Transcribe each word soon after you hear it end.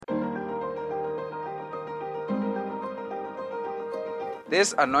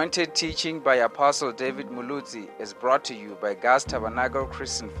This anointed teaching by Apostle David Muluzi is brought to you by God's Tabernacle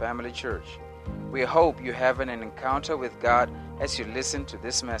Christian Family Church. We hope you have an encounter with God as you listen to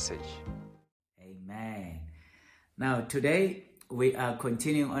this message. Amen. Now, today we are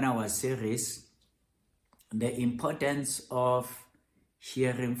continuing on our series, The Importance of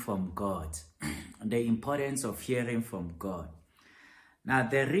Hearing from God. The importance of hearing from God. Now,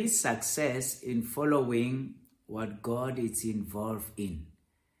 there is success in following what God is involved in.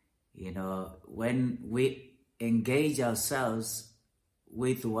 You know, when we engage ourselves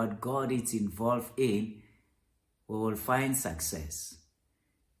with what God is involved in, we will find success.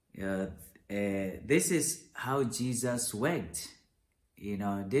 This is how Jesus worked. You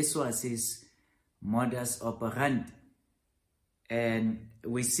know, this was his modus operandi. And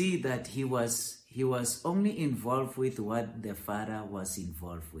we see that he was only involved with what the Father was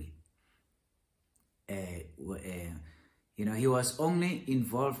involved with. He was only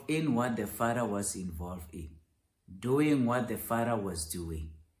involved in what the Father was involved in, doing what the Father was doing.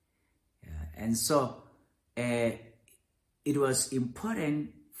 And so it was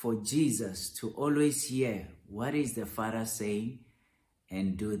important for Jesus to always hear what is the Father saying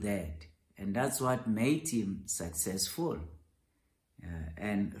and do that. And that's what made him successful.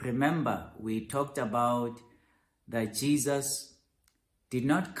 And remember, we talked about that Jesus did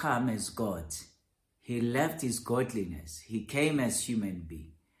not come as God. He left his godliness. He came as human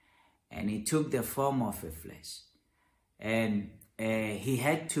being. And he took the form of a flesh. And he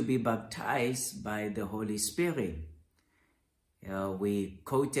had to be baptized by the Holy Spirit. We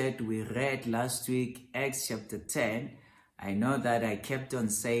read last week, Acts chapter 10. I know that I kept on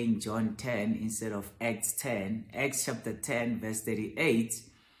saying John 10 instead of Acts 10. Acts chapter 10, verse 38.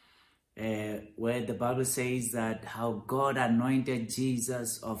 Where the Bible says that how God anointed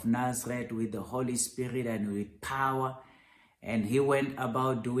Jesus of Nazareth with the Holy Spirit and with power, and he went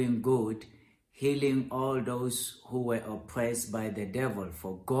about doing good, healing all those who were oppressed by the devil,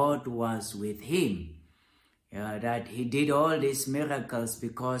 for God was with him. That he did all these miracles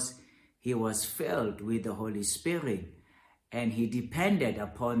because he was filled with the Holy Spirit and he depended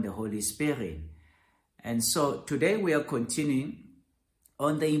upon the Holy Spirit. And so today we are continuing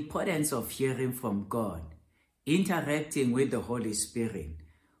on the importance of hearing from God, interacting with the Holy Spirit.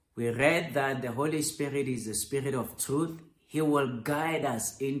 We read that the Holy Spirit is the Spirit of truth. He will guide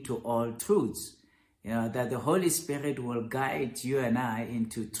us into all truths. That the Holy Spirit will guide you and I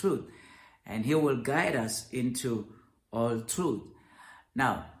into truth. And he will guide us into all truth.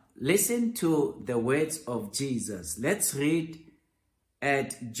 Now, listen to the words of Jesus. Let's read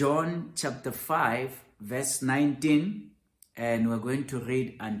at John chapter 5, verse 19. And we're going to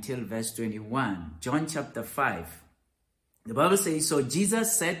read until verse 21. John chapter 5. The Bible says, so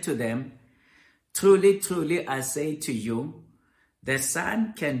Jesus said to them, truly, truly, I say to you, the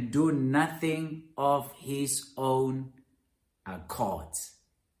Son can do nothing of his own accord.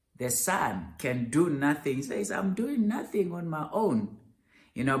 The Son can do nothing. He says, I'm doing nothing on my own.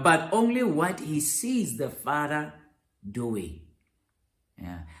 But only what he sees the Father doing.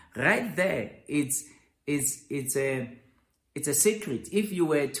 Right there, it's a secret. If you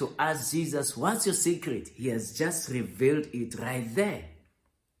were to ask Jesus, what's your secret? He has just revealed it right there.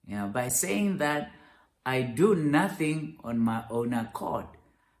 By saying that I do nothing on my own accord.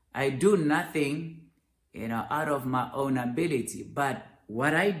 I do nothing, out of my own ability. But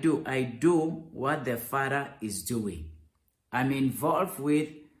what I do what the Father is doing. I'm involved with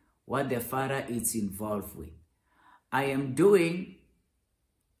what the Father is involved with. I am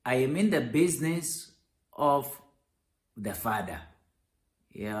in the business of the Father.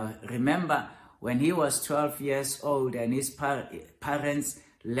 Remember when he was 12 years old and his parents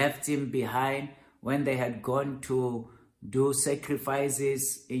left him behind when they had gone to do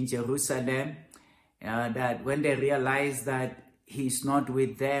sacrifices in Jerusalem, that when they realized that he's not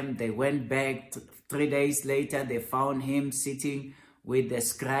with them, they went back. 3 days later, they found him sitting with the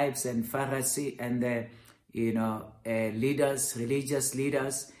scribes and Pharisees and the religious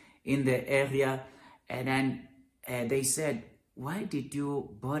leaders in the area. And then they said, why did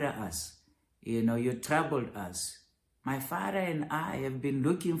you bother us? You troubled us. My father and I have been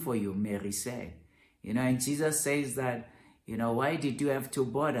looking for you, Mary said. And Jesus says that, why did you have to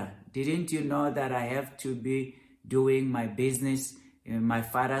bother? Didn't you know that I have to be doing my business, my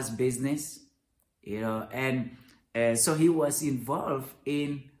Father's business? And so he was involved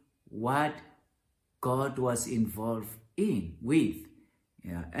in what God was involved with.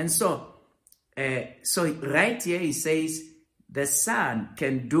 And so right here he says, the Son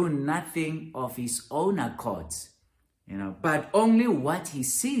can do nothing of his own accord, but only what he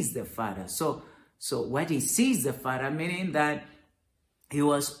sees the Father. So what he sees the Father, meaning that he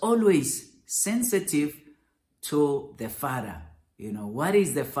was always sensitive to the Father. What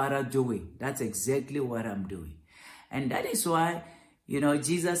is the Father doing? That's exactly what I'm doing. And that is why,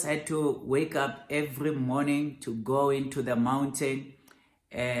 Jesus had to wake up every morning to go into the mountain.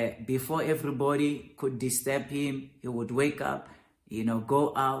 Before everybody could disturb him, he would wake up,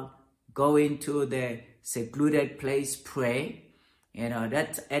 go out, go into the secluded place, pray.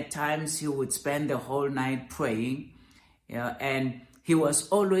 That at times he would spend the whole night praying. And he was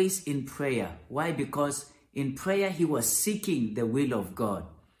always in prayer. Why? Because in prayer, he was seeking the will of God.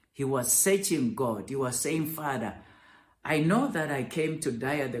 He was searching God. He was saying, Father, I know that I came to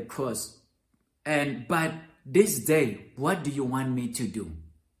die at the cross, but this day, what do you want me to do?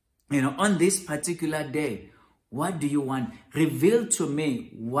 On this particular day, what do you want? Reveal to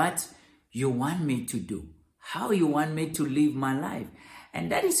me what you want me to do, how you want me to live my life.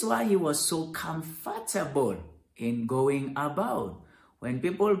 And that is why he was so comfortable in going about. When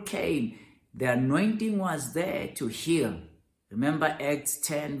people came, the anointing was there to heal. Remember Acts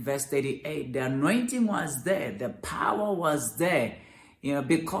 10 verse 38, the anointing was there, the power was there,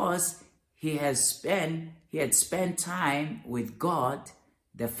 because he had spent time with God,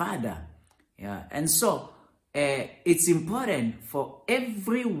 the Father. And so it's important for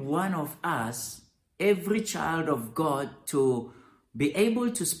every one of us, every child of God, to be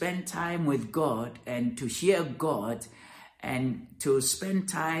able to spend time with God and to hear God and to spend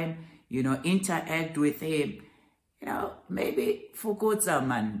time, interact with him. Maybe for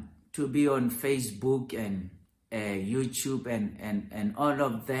Kotzaman to be on Facebook and YouTube and all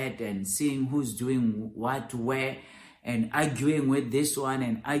of that, and seeing who's doing what where and arguing with this one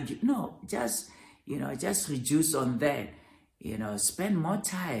and argue. No, just reduce on that. Spend more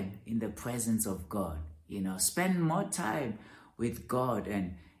time in the presence of God. Spend more time with God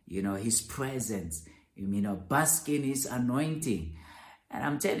and, his presence. Bask in his anointing. And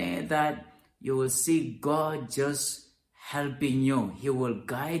I'm telling you that you will see God just helping you. He will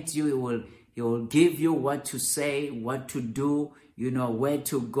guide you. He will give you what to say, what to do, where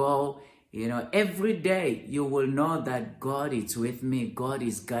to go. Every day you will know that God is with me. God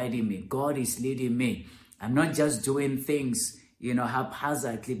is guiding me. God is leading me. I'm not just doing things,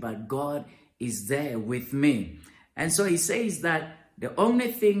 haphazardly, but God is there with me. And so he says that the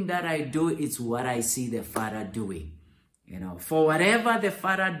only thing that I do is what I see the Father doing. For whatever the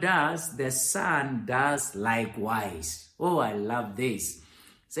Father does, the Son does likewise. Oh, I love this. It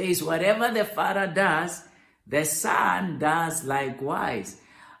says, whatever the Father does, the Son does likewise.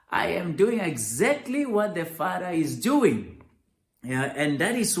 I am doing exactly what the Father is doing. And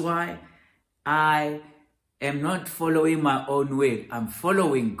that is why I am not following my own way. I'm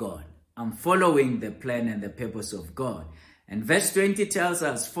following God. I'm following the plan and the purpose of God. And verse 20 tells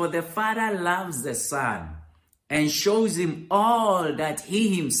us, for the Father loves the Son and shows him all that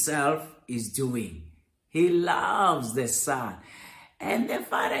he himself is doing. He loves the Son. And the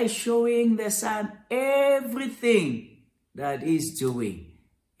Father is showing the Son everything that he's doing.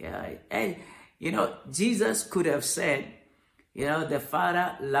 And, Jesus could have said, the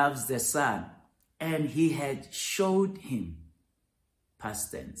Father loves the Son. And he had showed him,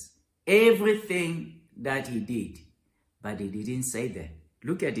 past tense, everything that he did. But he didn't say that.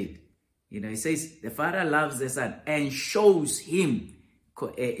 Look at it. He says, the Father loves the Son and shows him,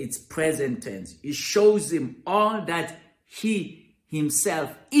 it's present tense. He shows him all that he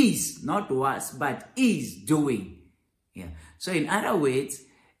himself is, not was, but is doing. So in other words,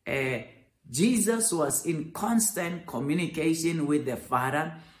 Jesus was in constant communication with the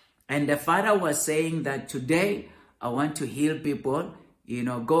Father, and the Father was saying that today I want to heal people,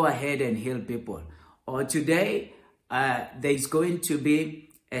 go ahead and heal people. Or today there's going to be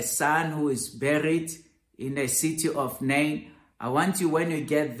a son who is buried in the city of Nain. I want you, when you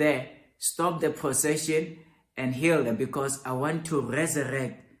get there, stop the procession and heal them, because I want to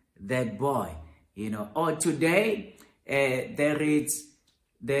resurrect that boy. Or today there is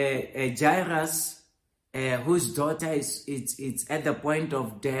the Jairus whose daughter is at the point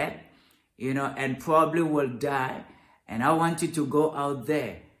of death, and probably will die. And I want you to go out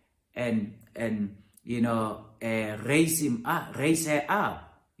there and raise her up.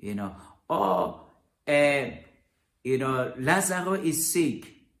 Or Lazarus is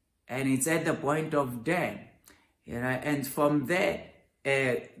sick and it's at the point of death, and from there,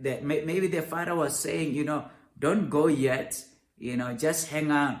 maybe the Father was saying, don't go yet, just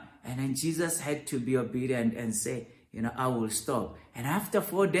hang on. And then Jesus had to be obedient and say, I will stop. And after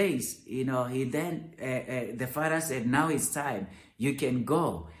 4 days, he then, the Father said, now it's time, you can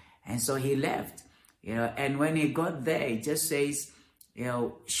go. And so he left, and when he got there, he just says,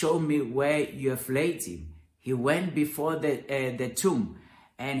 show me where you have laid him. he went before the tomb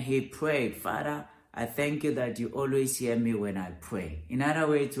and he prayed, Father, I thank you that you always hear me when I pray. In other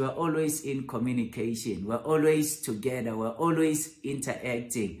words, we're always in communication. We're always together. We're always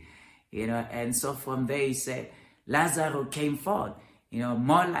interacting, And so from there he said, Lazarus came forth,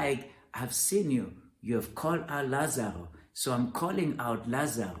 more like, I've seen you. You have called out Lazarus. So I'm calling out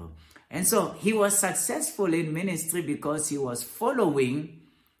Lazarus. And so he was successful in ministry because he was following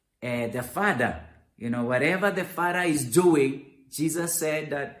the Father. Whatever the Father is doing, Jesus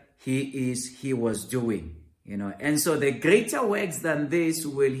said that he was doing, And so the greater works than this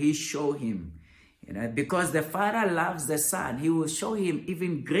will he show him, because the Father loves the Son. He will show him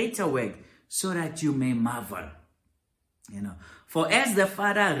even greater work so that you may marvel, For as the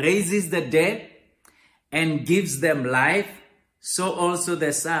Father raises the dead and gives them life, so also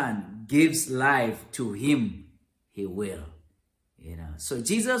the Son gives life to him he will. So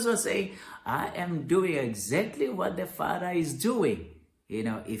Jesus was saying, I am doing exactly what the Father is doing.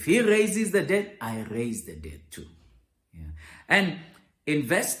 If he raises the dead, I raise the dead too. And in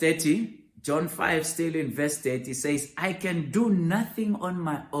verse 30, John 5, still in verse 30, says, I can do nothing on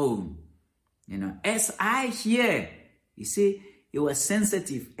my own. As I hear, you see, he was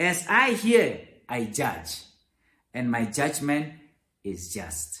sensitive. As I hear, I judge. And my judgment is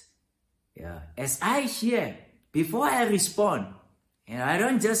just. As I hear, before I respond, I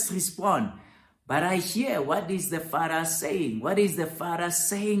don't just respond, but I hear what is the Father saying? What is the Father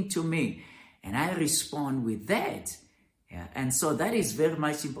saying to me? And I respond with that. And so that is very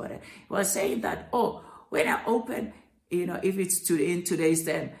much important. He was saying that, when I open, if it's in today's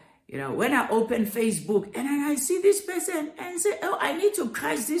time, when I open Facebook and then I see this person and say, I need to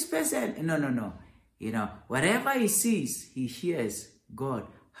catch this person. No. Whatever he sees, he hears, God,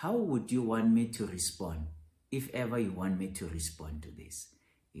 how would you want me to respond? If ever you want me to respond to this,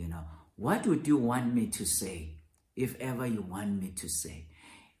 what would you want me to say? If ever you want me to say,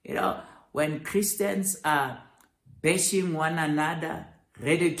 when Christians are bashing one another,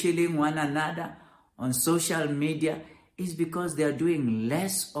 ridiculing one another on social media, is because they are doing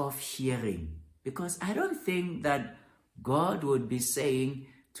less of hearing. Because I don't think that God would be saying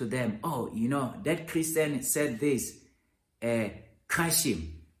to them, that Christian said this, crush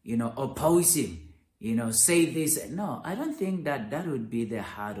him, oppose him. Say this. No, I don't think that would be the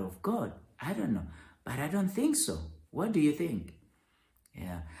heart of God. I don't know. But I don't think so. What do you think?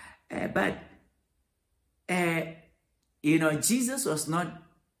 Jesus was not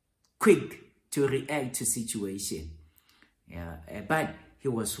quick to react to situation. But he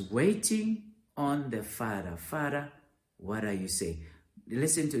was waiting on the Father. Father, what are you saying?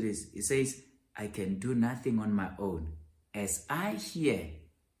 Listen to this. It says, I can do nothing on my own. As I hear,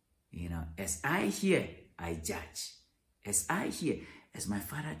 I judge. As I hear, as my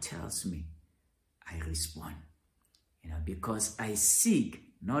Father tells me, I respond. Because I seek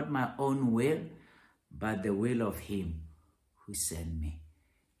not my own will, but the will of him who sent me.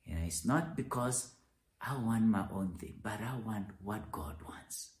 It's not because I want my own thing, but I want what God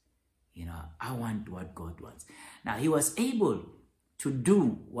wants. I want what God wants. Now, he was able to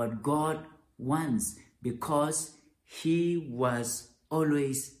do what God wants because he was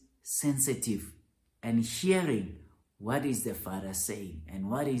always sensitive and hearing what is the Father saying and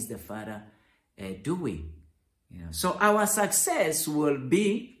what is the Father doing. So our success will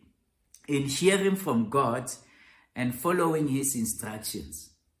be in hearing from God and following his instructions,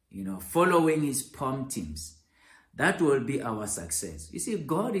 following his promptings. That will be our success. You see,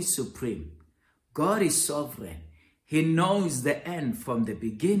 God is supreme. God is sovereign. He knows the end from the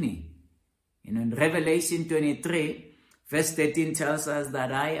beginning. In Revelation 23, verse 13 tells us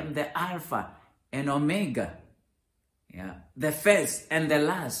that I am the Alpha and Omega. The first and the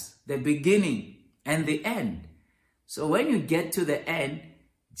last, the beginning and the end. So when you get to the end,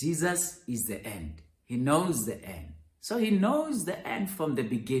 Jesus is the end. He knows the end. So he knows the end from the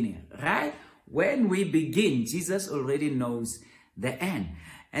beginning, right? When we begin, Jesus already knows the end.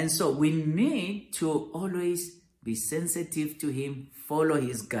 And so we need to always be sensitive to him, follow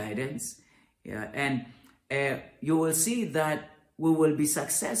his guidance. And you will see that we will be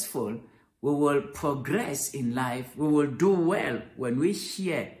successful. We will progress in life. We will do well when we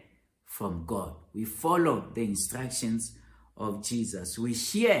hear from God. We follow the instructions of Jesus. We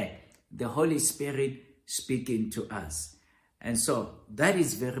hear the Holy Spirit speaking to us. And so that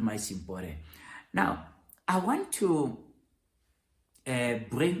is very much important. Now, I want to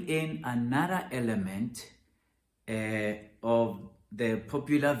bring in another element of the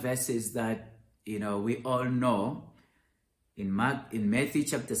popular verses that we all know. In Matthew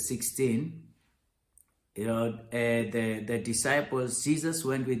chapter 16, the disciples, Jesus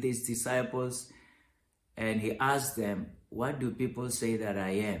went with his disciples and he asked them, what do people say that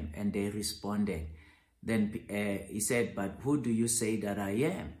I am? And they responded. Then he said, but who do you say that I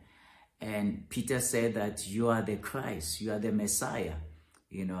am? And Peter said that you are the Christ, you are the Messiah,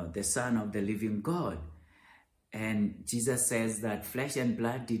 the Son of the living God. And Jesus says that flesh and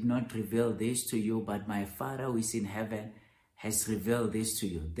blood did not reveal this to you, but my Father who is in heaven has revealed this to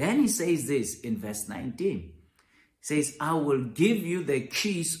you. Then he says this in verse 19. He says, I will give you the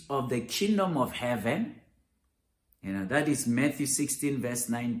keys of the kingdom of heaven. That is Matthew 16, verse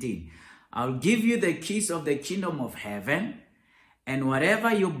 19. I'll give you the keys of the kingdom of heaven, and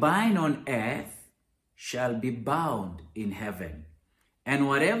whatever you bind on earth shall be bound in heaven. And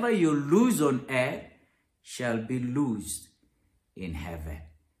whatever you loose on earth shall be loosed in heaven.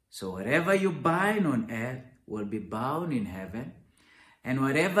 So whatever you bind on earth will be bound in heaven, and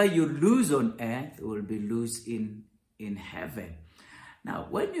whatever you loose on earth will be loosed in heaven. Now,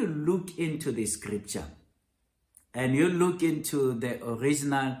 when you look into the scripture and you look into the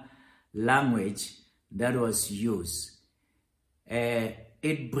original language that was used,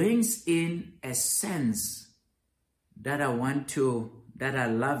 it brings in a sense that I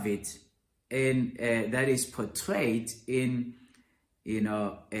love it, and that is portrayed in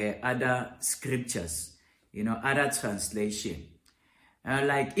other scriptures, other translation.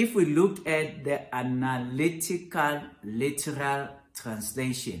 Like if we look at the analytical literal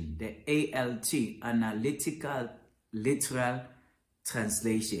translation, the ALT, analytical literal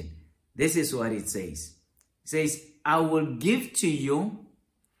translation, this is what it says. It says, I will give to you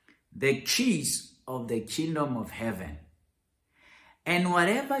the keys of the kingdom of heaven. And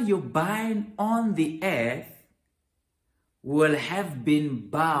whatever you bind on the earth will have been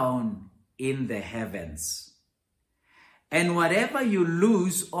bound in the heavens. And whatever you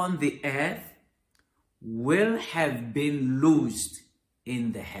loose on the earth will have been loosed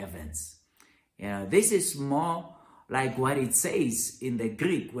in the heavens. This is more like what it says in the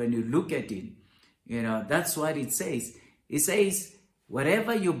Greek when you look at it. That's what it says. It says,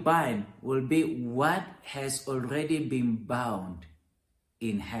 whatever you bind will be what has already been bound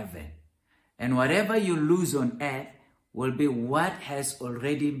in heaven. And whatever you loose on earth will be what has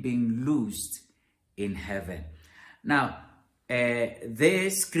already been loosed in heaven. Now, the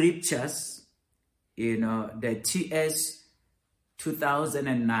scriptures, the TS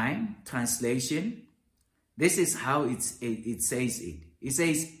 2009 translation, this is how it says it. It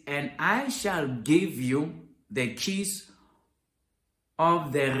says, and I shall give you the keys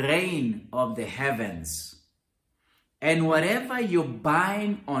of the reign of the heavens. And whatever you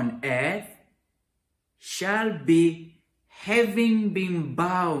bind on earth shall be having been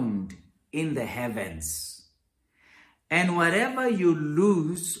bound in the heavens. And whatever you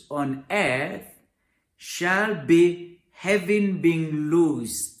loose on earth shall be having been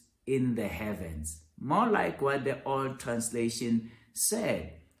loosed in the heavens. More like what the old translation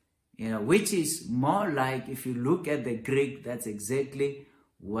said, which is more like, if you look at the Greek, that's exactly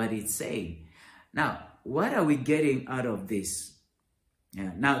what it's saying. Now, what are we getting out of this?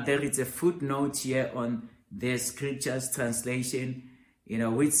 Now, there is a footnote here on the scriptures translation,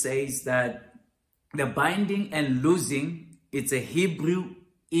 which says that the binding and loosing, it's a Hebrew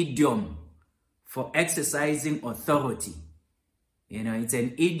idiom for exercising authority. It's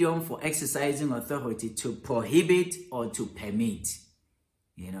an idiom for exercising authority, to prohibit or to permit.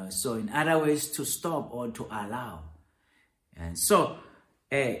 So in other words, to stop or to allow. And so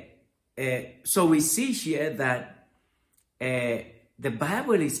we see here that the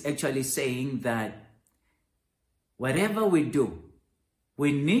Bible is actually saying that whatever we do,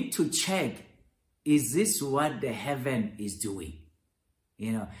 we need to check, is this what the heaven is doing?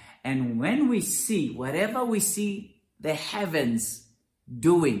 And when we see, whatever we see the heavens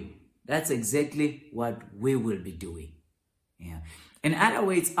doing, that's exactly what we will be doing. In other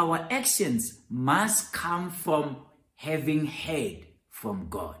words, our actions must come from having heard from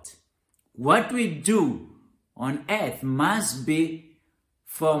God. What we do on earth must be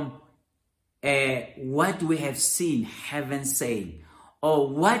from what we have seen heaven saying, or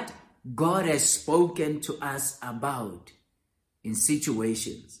what God has spoken to us about in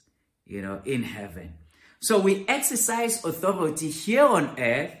situations, in heaven. So we exercise authority here on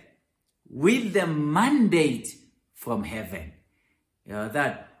earth with the mandate from heaven.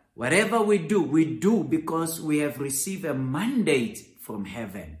 That whatever we do because we have received a mandate from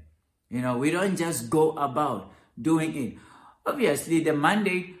heaven. We don't just go about doing it. Obviously, the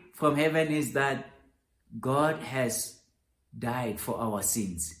mandate from heaven is that God has died for our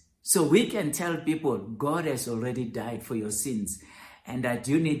sins. So we can tell people God has already died for your sins, and that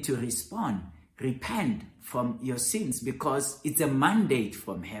you need to repent from your sins, because it's a mandate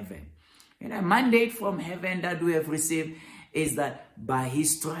from heaven. A mandate from heaven that we have received is that by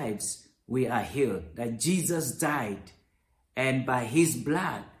his stripes we are healed, that Jesus died, and by his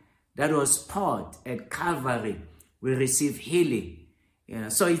blood that was poured at Calvary, we receive healing.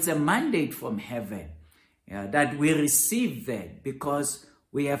 So it's a mandate from heaven that we receive that because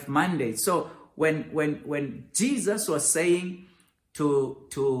we have mandate. So when Jesus was saying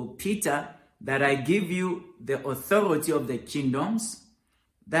to Peter that I give you the authority of the kingdoms,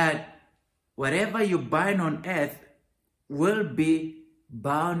 that whatever you bind on earth will be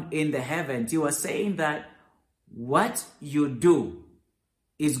bound in the heavens. He was saying that what you do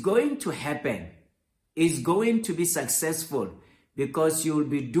is going to happen, is going to be successful, because you will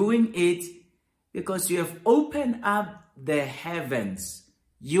be doing it because you have opened up the heavens.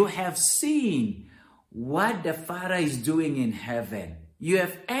 You have seen what the Father is doing in heaven. You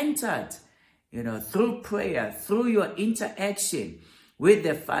have entered, through prayer, through your interaction with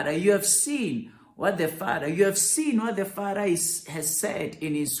the Father. You have seen what the Father has said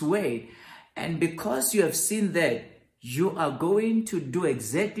in his way. And because you have seen that, you are going to do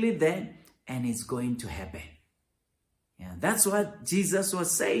exactly that, and it's going to happen. That's what Jesus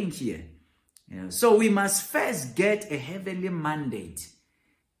was saying here. So we must first get a heavenly mandate.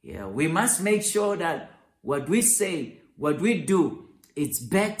 We must make sure that what we say, what we do, it's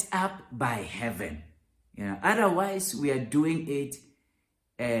backed up by heaven. Otherwise we are doing it,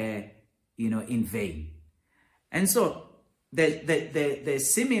 in vain. And so the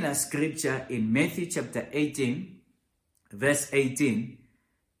similar scripture in Matthew chapter 18, verse 18,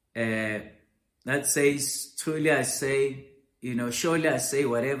 that says, truly I say, surely I say,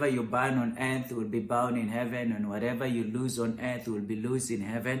 whatever you bind on earth will be bound in heaven, and whatever you loose on earth will be loosed in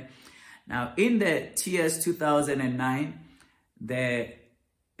heaven. Now, in the TS 2009, the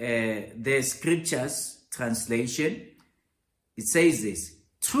scriptures translation, it says this: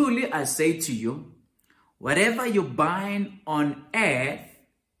 truly I say to you, whatever you bind on earth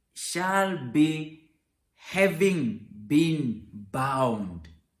shall be having been bound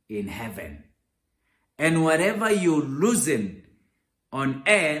in heaven, and whatever you loosen on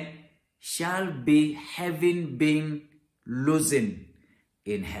earth shall be having been loosened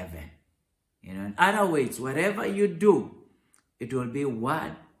in heaven. In other words, whatever you do, it will be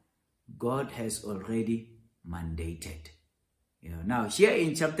what God has already mandated. Now here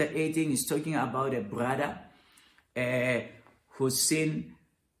in chapter 18, he's talking about a brother who sinned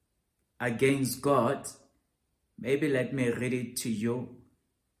against God. Maybe let me read it to you,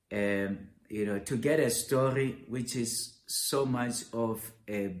 to get a story which is so much of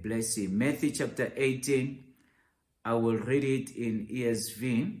a blessing. Matthew chapter 18, I will read it in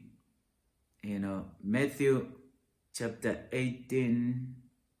ESV. Matthew chapter 18,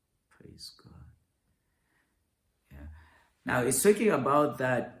 praise God. Now it's talking about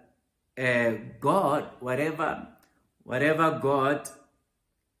that God, whatever God,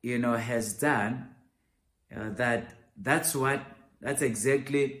 has done, that's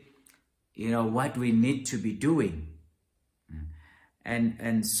exactly, what we need to be doing.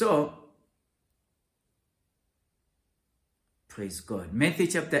 And so, praise God. Matthew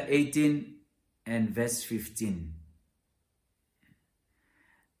chapter 18 and verse 15.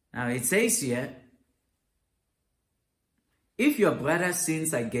 Now it says here, if your brother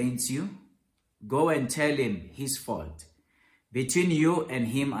sins against you, go and tell him his fault between you and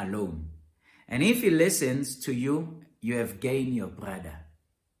him alone. And if he listens to you, you have gained your brother.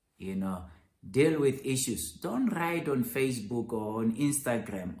 Deal with issues. Don't write on Facebook or on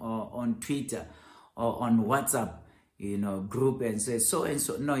Instagram or on Twitter or on WhatsApp, group and say so and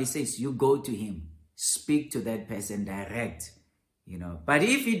so. No, he says you go to him, speak to that person direct, But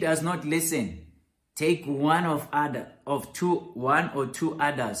if he does not listen, take one or two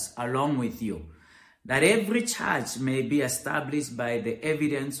others along with you, that every charge may be established by the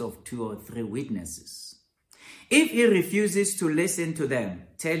evidence of 2 or 3 witnesses. If he refuses to listen to them,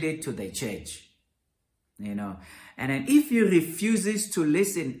 tell it to the church. And then if he refuses to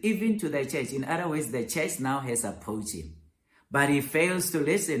listen even to the church, in other words, the church now has approached him, but he fails to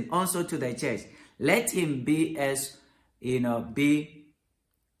listen also to the church, let him be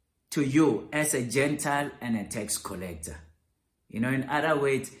to you as a Gentile and a tax collector. In other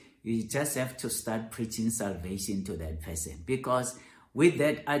words, you just have to start preaching salvation to that person, because with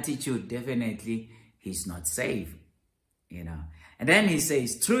that attitude, definitely he's not saved. And then he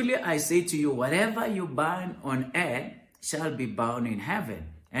says, truly I say to you, whatever you bind on earth shall be bound in heaven,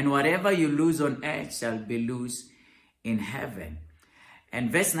 and whatever you loose on earth shall be loosed in heaven.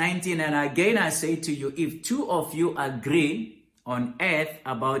 And verse 19, and again I say to you, if 2 of you agree on earth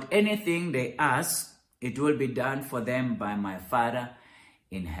about anything they ask, it will be done for them by my Father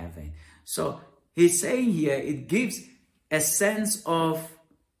in heaven. So he's saying here, it gives a sense of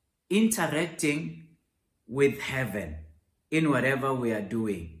interacting with heaven in whatever we are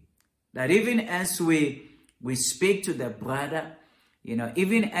doing. That even as we speak to the brother,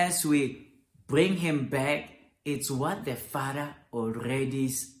 even as we bring him back, it's what the Father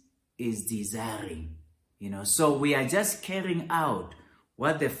already is desiring. So we are just carrying out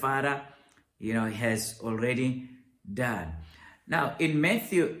what the Father, has already done. Now, in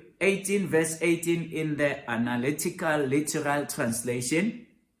Matthew 18, verse 18, in the Analytical Literal Translation,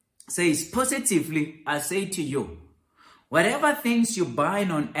 says, "Positively, I say to you, whatever things you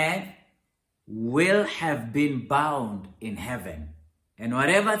bind on earth will have been bound in heaven, and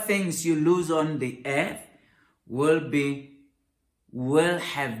whatever things you loose on the earth will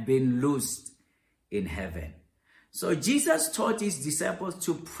have been loosed in heaven." So Jesus taught his disciples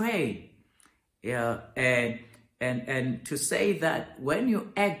to pray, and to say that when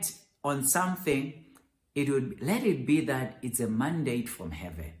you act on something, let it be that it's a mandate from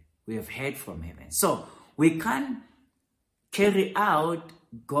heaven. We have heard from heaven. So we can't carry out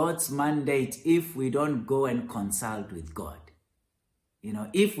God's mandate if we don't go and consult with God.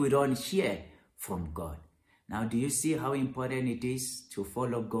 If we don't hear from God. Now, do you see how important it is to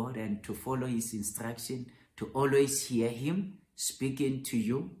follow God and to follow his instruction, to always hear him speaking to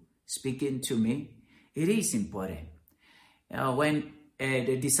you, speaking to me? It is important. When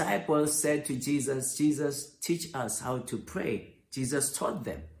the disciples said to Jesus, "Jesus, teach us how to pray," Jesus taught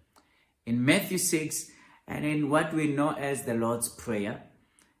them. In Matthew 6, and in what we know as the Lord's Prayer,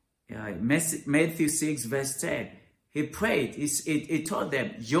 Matthew 6, verse 10, he prayed, he taught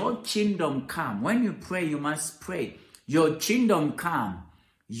them, "Your kingdom come." When you pray, you must pray, "Your kingdom come,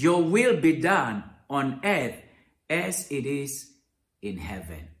 your will be done on earth as it is in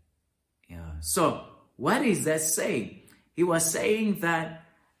heaven." So, what is that saying? He was saying that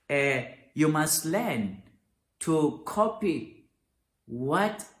you must learn to copy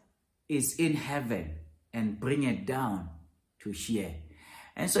what is in heaven and bring it down to here.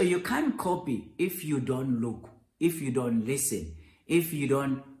 And so you can't copy if you don't look, if you don't listen, if you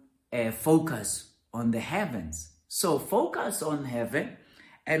don't focus on the heavens. So focus on heaven,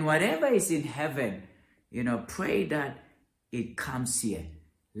 and whatever is in heaven, pray that it comes here.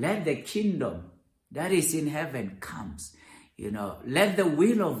 Let the kingdom that is in heaven comes. Let the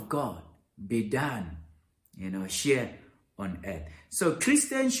will of God be done, here on earth. So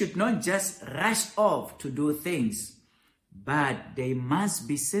Christians should not just rush off to do things, but they must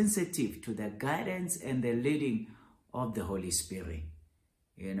be sensitive to the guidance and the leading of the Holy Spirit.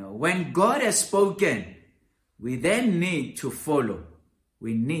 When God has spoken, we then need to follow.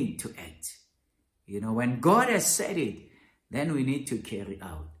 We need to act. When God has said it, then we need to carry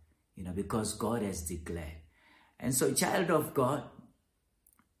out, because God has declared. And so, child of God,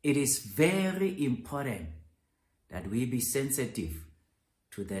 it is very important that we be sensitive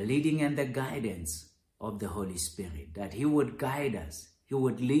to the leading and the guidance of the Holy Spirit, that he would guide us, he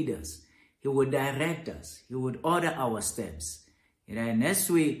would lead us, he would direct us, he would order our steps. And as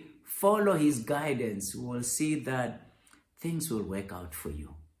we follow his guidance, we will see that things will work out for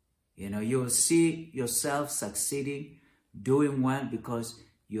you. You'll see yourself succeeding, doing well, because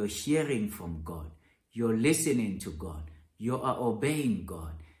you're hearing from God. You're listening to God. You are obeying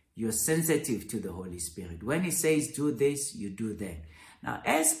God. You're sensitive to the Holy Spirit. When he says do this, you do that. Now,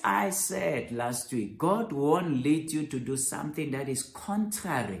 as I said last week, God won't lead you to do something that is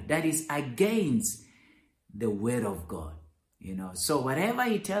contrary, that is against the word of God. So whatever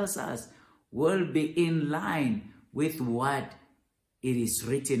he tells us will be in line with what it is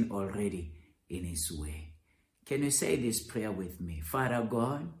written already in his way. Can you say this prayer with me? Father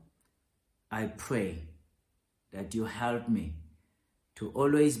God, I pray that you help me to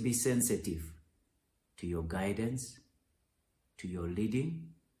always be sensitive to your guidance, to your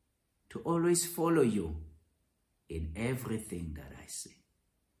leading, to always follow you in everything that I say,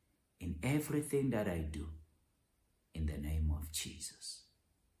 in everything that I do, in the name of Jesus.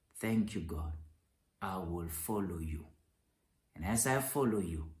 Thank you, God. I will follow you. And as I follow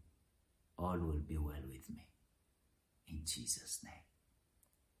you, all will be well with me. In Jesus' name.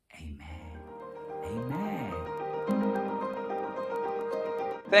 Amen. Amen.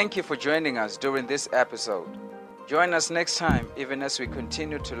 Thank you for joining us during this episode. Join us next time, even as we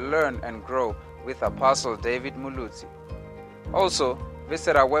continue to learn and grow with Apostle David Muluzi. Also,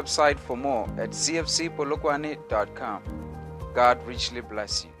 visit our website for more at cfcpolokwane.com. God richly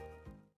bless you.